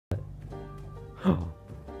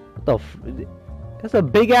What the f... That's a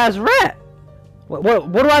big ass rat! What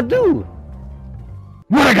do I do?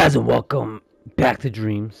 What up, guys, and welcome back to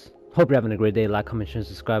Dreams. Hope you're having a great day. Like, comment, share, and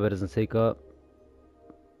subscribe. It doesn't take up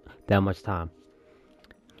that much time.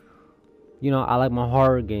 You know, I like my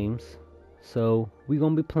horror games, so we're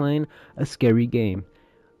gonna be playing a scary game.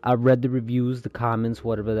 I read the reviews, the comments,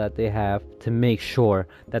 whatever that they have, to make sure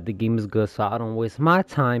that the game is good, so I don't waste my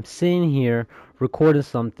time sitting here recording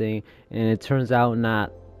something and it turns out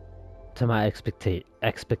not to my expectations.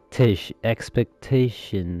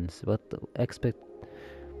 What the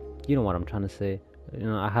you know what I'm trying to say. You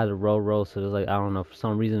know, I had a row, so there's like, I don't know, for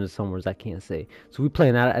some reason there's some words I can't say. So we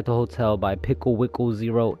playing that at the hotel by Pickle Wickle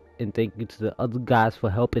Zero, and thank you to the other guys for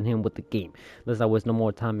helping him with the game. Let's not waste no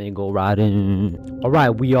more time and go right in.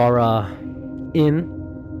 Alright, we are in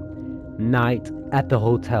night at the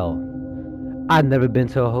hotel. I've never been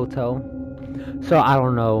to a hotel, so I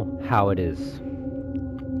don't know how it is.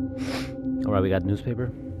 Alright, we got newspaper.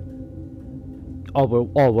 Oh,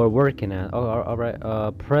 we're working at. Oh, alright.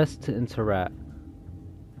 Press to interact.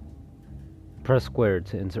 Press square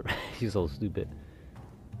to interact. He's so stupid.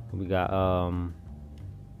 We got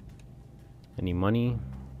any money?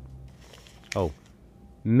 Oh,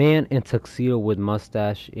 man in tuxedo with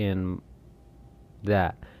mustache and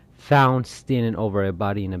that found standing over a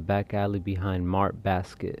body in a back alley behind Mart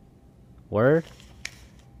Basket. Word?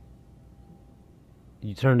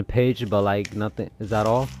 You turn the page, but like nothing. Is that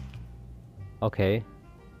all? Okay.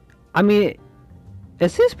 I mean, it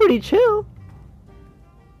seems pretty chill.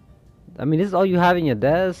 I mean, this is all you have in your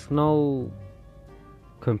desk? No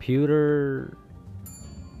computer?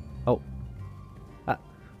 Oh.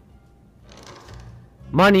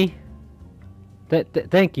 Money.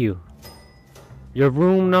 Thank you. Your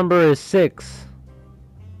room number is 6.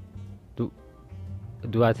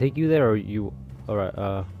 Do I take you there or you?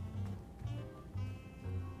 Alright,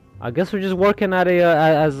 I guess we're just working at a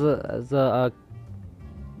as a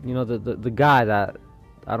you know, the guy that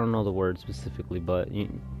I don't know the word specifically, but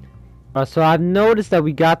so I've noticed that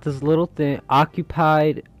we got this little thing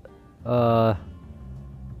occupied 7-3.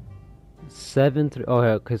 Oh,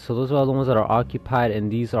 okay, so those are the ones that are occupied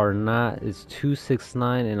and these are not. It's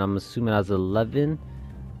 269 and I'm assuming that's 11.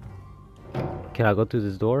 Can I go through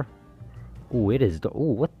this door? Oh, it is.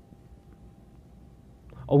 Oh, what?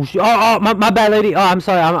 Oh, my bad, lady. Oh, I'm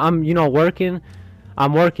sorry. I'm you know, working.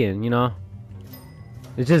 I'm working, you know.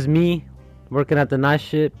 It's just me working at the night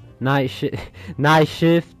shift. Night shift.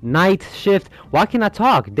 Why can't I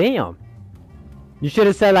talk? Damn. You should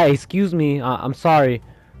have said like, excuse me. I'm sorry.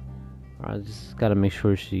 I just gotta make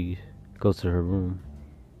sure she goes to her room.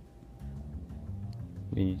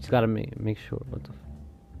 You just gotta make sure. What the?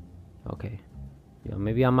 Okay. Yeah,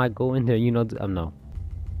 maybe I might go in there. You know, no.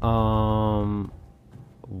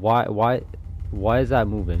 Why is that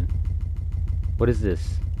moving? What is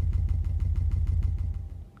this?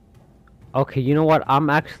 Okay, you know what? I'm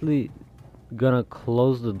actually gonna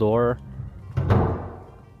close the door.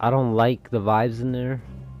 I don't like the vibes in there.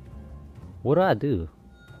 What do I do?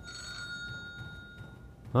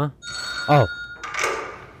 Huh? Oh.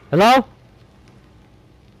 Hello?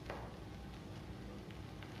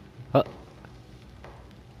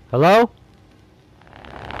 Hello?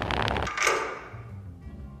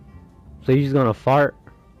 So you just gonna fart?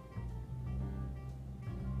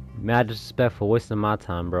 Mad disrespect for wasting my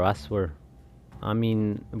time, bro. I swear. I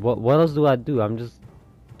mean, what else do I do? I'm just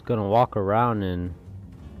gonna walk around and.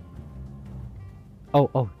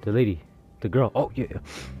 Oh, the lady, the girl. Oh yeah. Get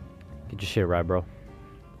your shit right, bro.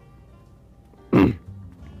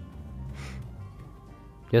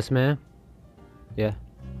 Yes, ma'am. Yeah.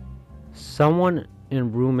 Someone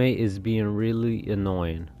in roommate is being really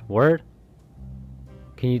annoying. Word?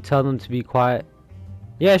 Can you tell them to be quiet?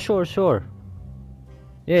 Yeah, sure.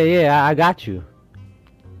 Yeah, I got you.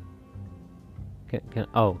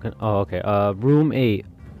 Oh, okay. Room 8.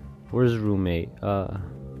 Where's room 8?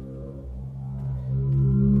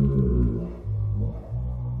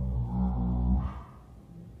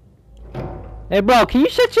 Hey, bro, can you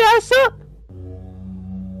shut your ass up?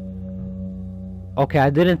 Okay, I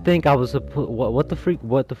didn't think I was what the freak?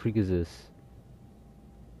 What the freak is this?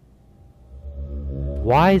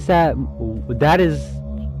 Why is that? That is.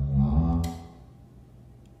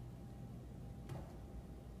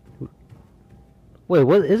 Wait,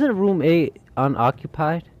 what? Isn't room 8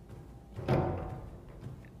 unoccupied?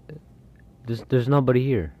 There's nobody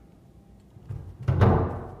here.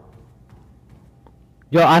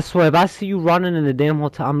 Yo, I swear, if I see you running in the damn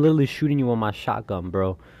hotel, I'm literally shooting you on my shotgun,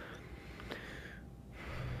 bro.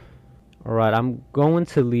 Alright, I'm going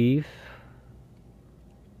to leave.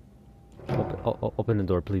 Open the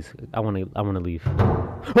door, please. I wanna leave.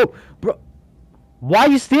 Oh, bro. Why are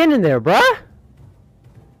you standing there, bruh?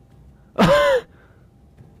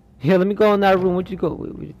 Here, let me go in that room. What'd you go?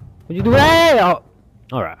 What'd you do? Hey! Oh.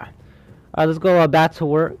 Alright. Alright, let's go back to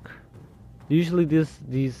work. Usually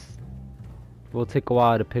these will take a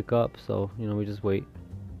while to pick up, so, you know, we just wait.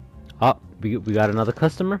 Oh, we got another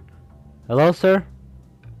customer. Hello, sir.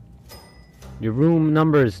 Your room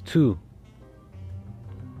number is 2.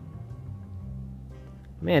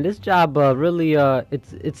 Man, this job really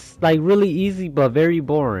it's like really easy but very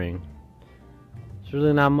boring. It's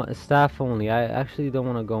really not much staff only. I actually don't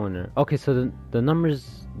want to go in there. Okay, so the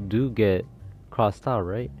numbers do get crossed out,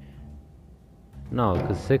 right? No,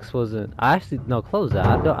 because 6 wasn't. I actually no, close that.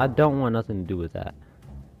 I don't want nothing to do with that.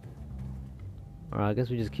 Alright, I guess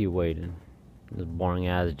we just keep waiting. This boring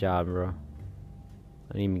ass job, bro.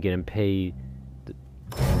 I ain't even getting paid.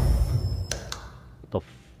 The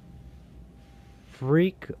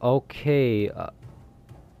freak? Okay.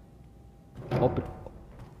 Open.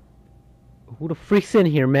 Who the freak's in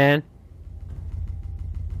here, man?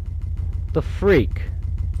 The freak.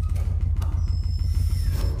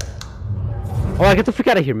 Alright, get the freak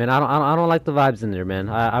out of here, man. I don't like the vibes in there, man.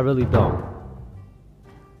 I really don't.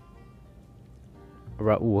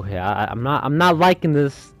 Right, ooh, yeah, I'm not liking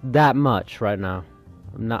this that much right now.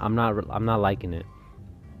 I'm not liking it.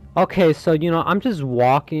 Okay, so you know, I'm just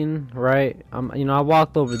walking, right? You know, I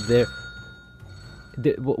walked over there.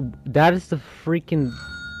 That is the freaking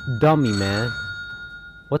dummy, man.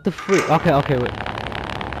 What the freak? Okay, wait.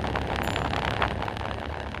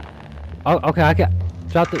 Oh, okay, I can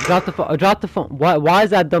drop the phone. Why is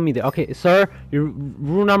that dummy there? Okay, sir, your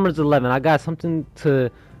room number is 11. I got something to.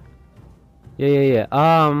 Yeah.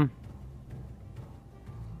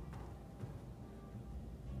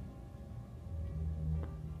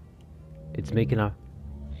 It's making a.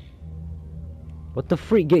 What the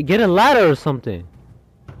freak? Get a ladder or something.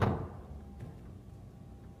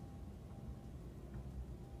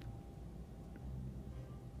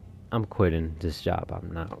 I'm quitting this job.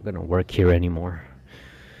 I'm not gonna work here anymore.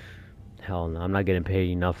 Hell no, I'm not getting paid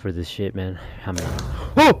enough for this shit, man. I'm not.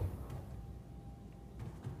 Oh!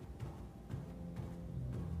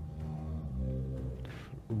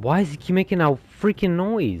 Why does he keep making a freaking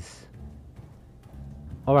noise?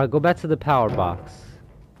 Alright, go back to the power box.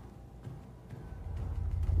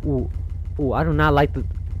 Ooh, I do not like the.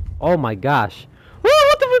 Oh my gosh!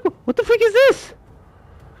 Oh, what the freak is this?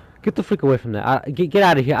 Get the freak away from that. Get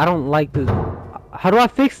out of here. I don't like this. How do I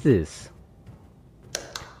fix this?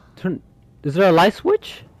 Turn. Is there a light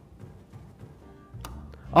switch?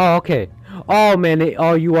 Oh, okay. Oh man,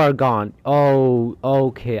 oh, you are gone. Oh,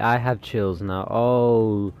 okay. I have chills now.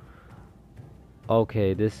 Oh.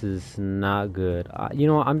 Okay, this is not good. You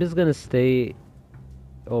know what? I'm just gonna stay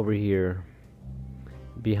over here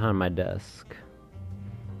behind my desk.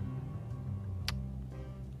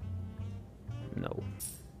 No.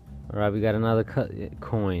 Alright, we got another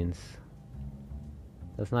coins.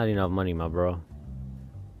 That's not enough money, my bro.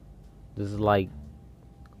 This is like,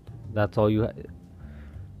 that's all you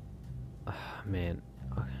man.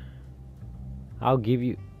 I'll give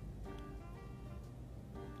you.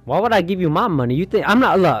 Why would I give you my money? You think I'm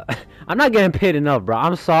not? Look, I'm not getting paid enough, bro.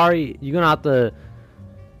 I'm sorry. You're gonna have to.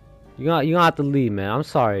 You're gonna have to leave, man. I'm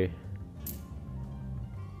sorry.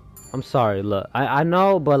 I'm sorry. Look, I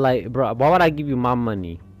know, but like, bro, why would I give you my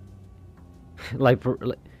money? like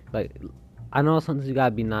I know sometimes you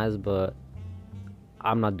gotta be nice, but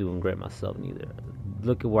I'm not doing great myself neither.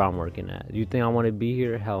 Look at where I'm working at. You think I want to be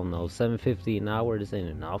here? Hell no. $7.50 an hour. This ain't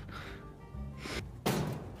enough.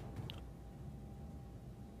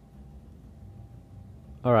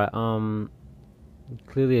 Alright,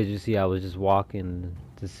 clearly as you see, I was just walking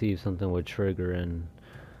to see if something would trigger and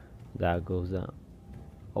that goes down.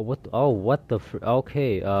 Oh, what the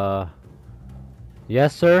okay,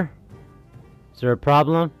 yes, sir? Is there a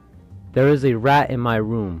problem? There is a rat in my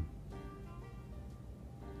room.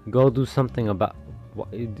 Go do something about.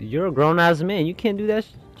 You're a grown-ass man. You can't do that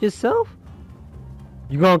yourself?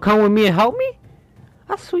 You gonna come with me and help me?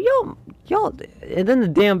 I swear, yo, and then the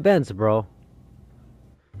damn vents, bro.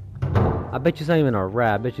 I bet you it's not even a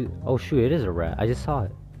rat. I bet you. Oh shoot, it is a rat. I just saw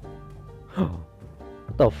it.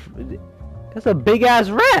 What the? That's a big ass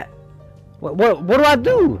rat. What do I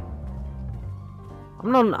do?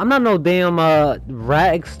 I'm not no damn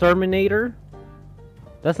rat exterminator.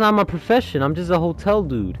 That's not my profession. I'm just a hotel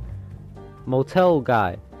dude, motel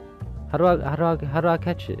guy. How do I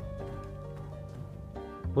catch it?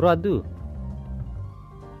 What do I do?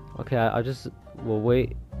 Okay, I just will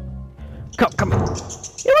wait. Come. Hey, what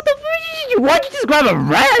the fuck? Why'd you just grab a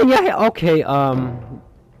rat in your head? Okay,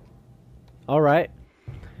 Alright.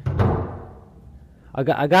 I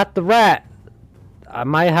got the rat. I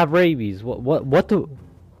might have rabies. What the?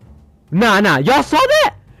 Nah. Y'all saw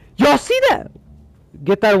that? Y'all see that?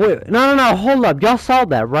 Get that away. No. Hold up. Y'all saw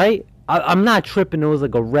that, right? I'm not tripping. It was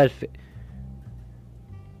like a red fit.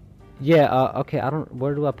 Yeah, okay.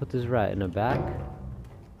 Where do I put this rat? In the back?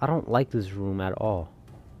 I don't like this room at all.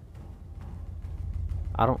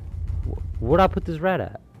 Where do I put this rat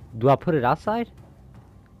at? Do I put it outside?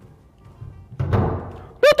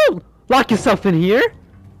 No, don't lock yourself in here.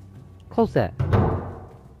 Close that.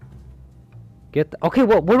 Okay,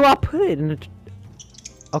 where do I put it?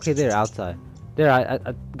 Okay, there, outside. There, I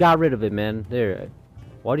got rid of it, man. There.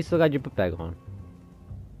 Why do you still got your book bag on?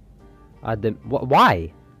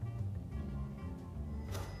 Why?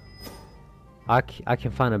 I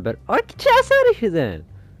can find a better. Oh, get your ass out of here then.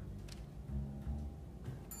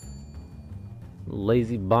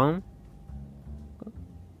 Lazy bum.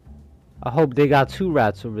 I hope they got 2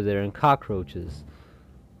 rats over there and cockroaches.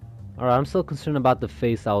 Alright, I'm still concerned about the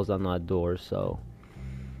face that was on that door, so.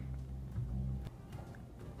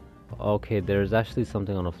 Okay, there's actually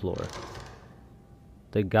something on the floor.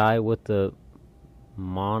 The guy with the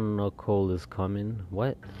monocle is coming.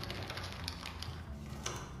 What?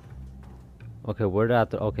 Okay, where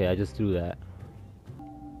did okay, I just threw that.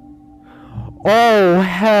 Oh,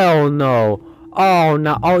 hell no. Oh,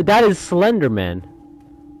 no. Oh, that is Slender Man.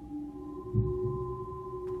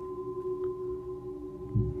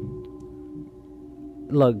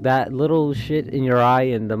 Look, that little shit in your eye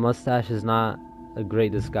and the mustache is not a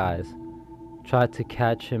great disguise. Try to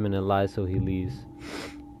catch him in a lie so he leaves.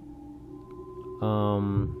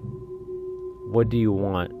 What do you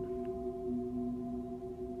want?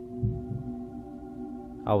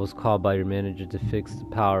 I was called by your manager to fix the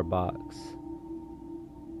power box.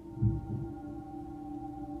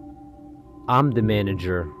 I'm the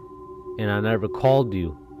manager, and I never called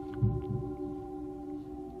you.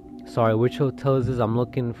 Sorry, which hotel is this? I'm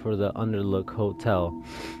looking for the Underlook Hotel.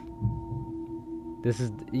 This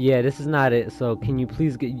is not it. So can you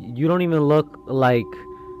please get? You don't even look like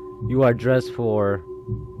you are dressed for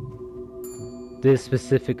this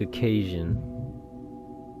specific occasion.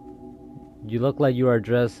 You look like you are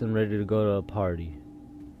dressed and ready to go to a party.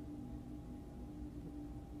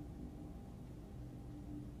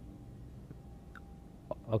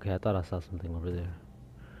 Okay, I thought I saw something over there.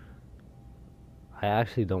 I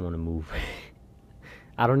actually don't want to move.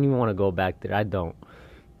 I don't even want to go back there. I don't.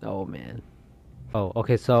 Oh, man. Oh,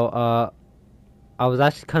 okay, so, I was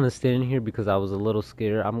actually kind of standing here because I was a little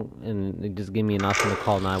scared. And it just gave me an option to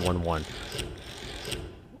call 911.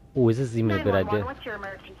 Oh, is this even a good idea? What's your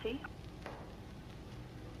emergency?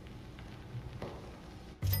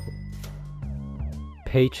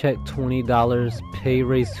 Paycheck $20, pay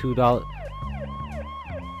raise $2.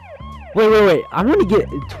 Wait. I'm gonna get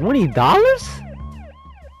 $20?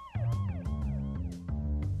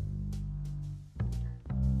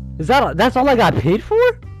 That's all I got paid for?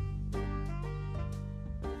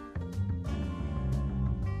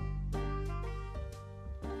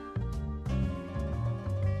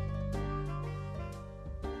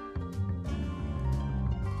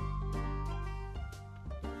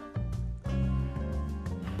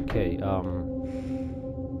 Okay,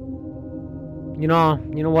 you know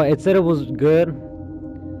what? It said it was good.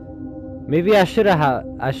 Maybe I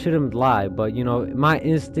shouldn't lie, but you know, my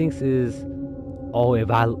instincts is, oh,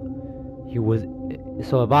 if I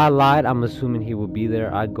lied, I'm assuming he would be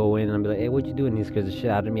there. I'd go in and I'd be like, hey, what you doing? He scares the shit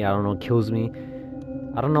out of me. I don't know, kills me.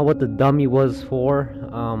 I don't know what the dummy was for.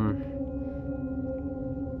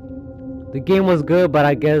 The game was good, but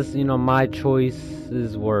I guess, you know, my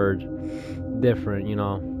choices were different, you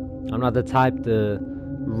know. I'm not the type to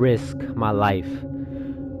risk my life.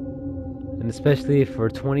 And especially for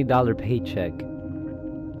 $20 paycheck.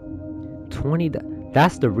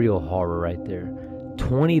 That's the real horror right there.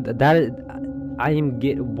 That is, I am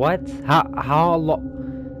what? How long?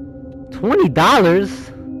 $20?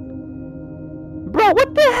 Bro,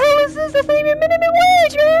 what the hell is this? That's not even minimum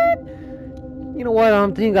wage, man! You know what?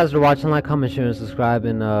 Thank you guys for watching. Like, comment, share, and subscribe.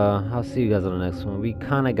 And I'll see you guys on the next one. We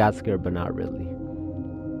kind of got scared, but not really.